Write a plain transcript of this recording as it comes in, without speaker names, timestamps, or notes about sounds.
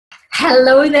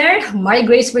Hello there, Mari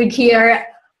Graceberg here,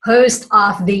 host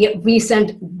of the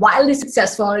recent wildly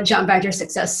successful Joint Venture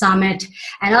Success Summit.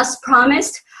 And as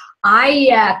promised,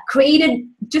 I created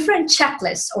different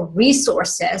checklists or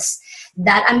resources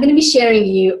that I'm going to be sharing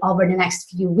you over the next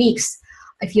few weeks.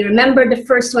 If you remember the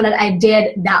first one that I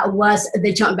did, that was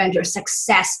the Joint Venture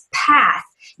Success Path,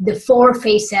 the 4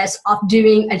 phases of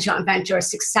doing a joint venture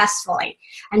successfully.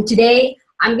 And today,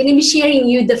 I'm going to be sharing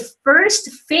you the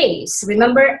first phase.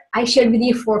 Remember, I shared with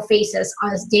you 4 phases on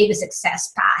this Daily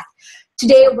Success Path.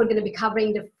 Today, we're going to be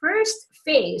covering the first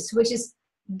phase, which is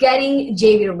getting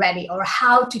JV ready, or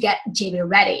how to get JV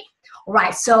ready. All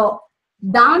right, so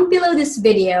down below this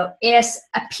video is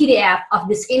a PDF of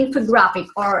this infographic,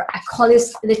 or I call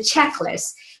this the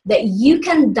checklist, that you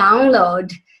can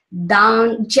download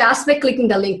down just by clicking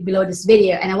the link below this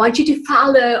video. And I want you to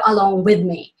follow along with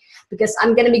me, because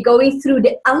I'm going to be going through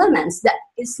the elements that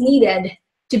is needed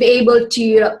to be able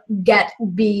to get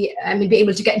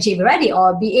JV ready,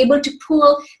 or be able to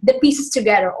pull the pieces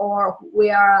together. Or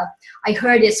where I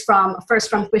heard this first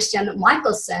from Christian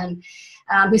Michelson,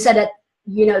 who said that,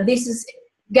 you know, this is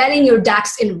getting your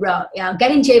ducks in a row.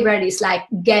 Getting JV ready is like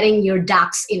getting your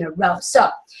ducks in a row. So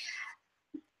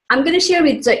I'm going to share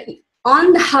with you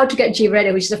on how to get JV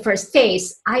ready, which is the first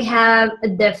phase. I have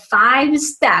the 5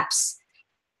 steps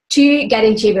to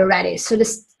getting JV ready. So the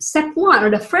step 1, or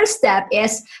the first step,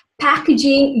 is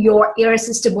packaging your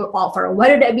irresistible offer,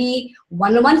 whether that be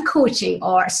one-on-one coaching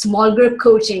or small group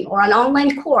coaching or an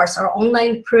online course or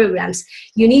online programs.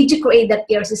 You need to create that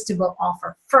irresistible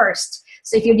offer first.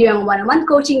 So if you're doing one-on-one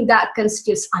coaching, that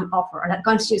constitutes an offer, or that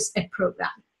constitutes a program.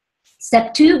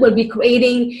 Step 2 will be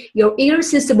creating your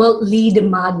irresistible lead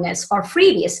magnets or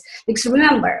freebies. Because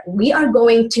remember, we are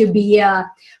going to be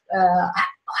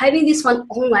having this one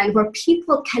online where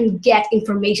people can get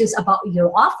information about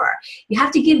your offer. You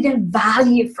have to give them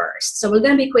value first. So we're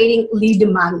going to be creating lead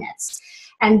magnets.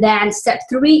 And then step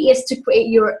 3 is to create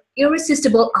your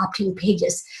irresistible opt-in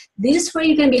pages. This is where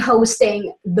you're going to be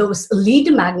hosting those lead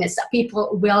magnets that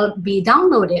people will be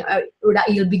downloading, or that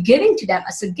you'll be giving to them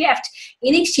as a gift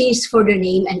in exchange for their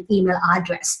name and email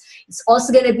address. It's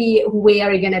also going to be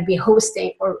where you're going to be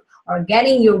hosting or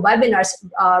getting your webinars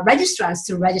registrants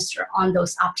to register on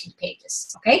those opt-in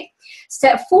pages, okay?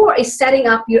 Step 4 is setting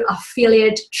up your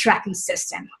affiliate tracking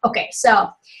system. Okay, so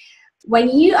when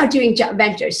you are doing joint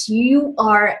ventures, you're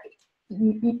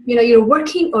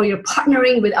working or you're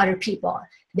partnering with other people.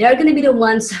 They're going to be the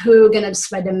ones who are going to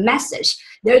spread the message.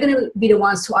 They're going to be the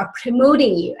ones who are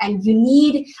promoting you, and you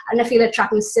need an affiliate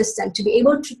tracking system to be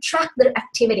able to track their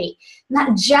activity.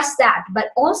 Not just that,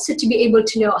 but also to be able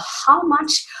to know how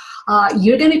much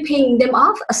you're going to be paying them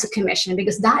off as a commission,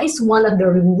 because that is one of the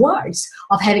rewards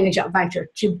of having a joint venture,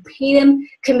 to pay them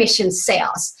commission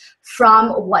sales from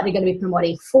what they're going to be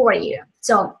promoting for you.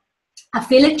 So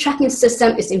affiliate tracking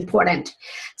system is important.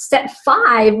 Step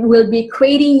 5 will be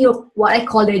creating your what I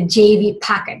call the JV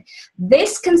packet.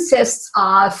 This consists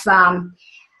of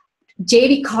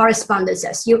JV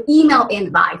correspondences, your email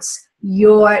invites,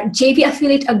 your JV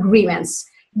affiliate agreements,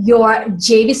 your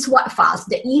JV swap files,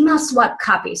 the email swap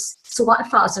copies, swap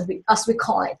files as we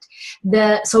call it,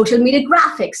 the social media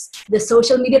graphics, the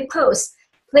social media posts,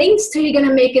 things that you're going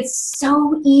to make it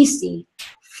so easy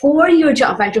for your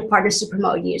joint venture partners to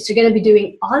promote you. So you're going to be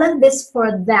doing all of this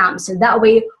for them. So that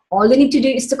way, all you need to do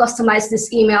is to customize these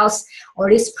emails or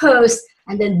this post,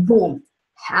 and then boom,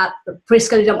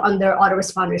 pre-schedule them on their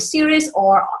autoresponder series,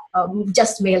 or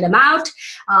just mail them out.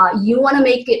 You want to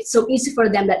make it so easy for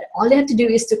them that all they have to do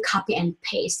is to copy and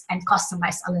paste and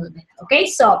customize a little bit. Okay,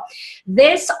 so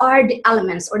these are the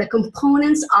elements or the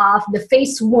components of the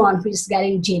phase 1, which is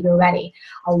getting JV ready.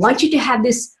 I want you to have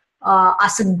this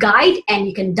as a guide, and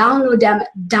you can download them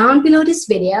down below this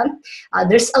video.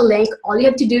 There's a link. All you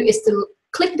have to do is to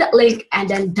click that link and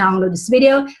then download this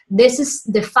video. This is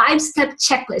the 5-step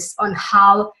checklist on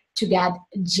how to get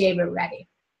JV ready.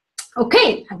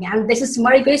 Okay, again, this is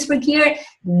Mari Graceberg here.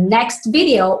 Next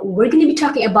video, we're going to be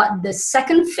talking about the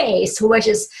second phase, which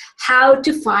is how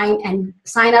to find and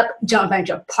sign up joint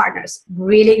venture partners.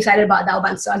 Really excited about that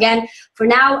one. So again, for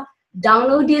now,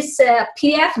 download this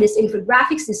PDF, this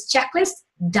infographics, this checklist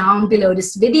down below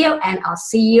this video, and I'll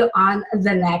see you on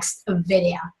the next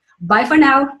video. Bye for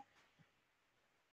now.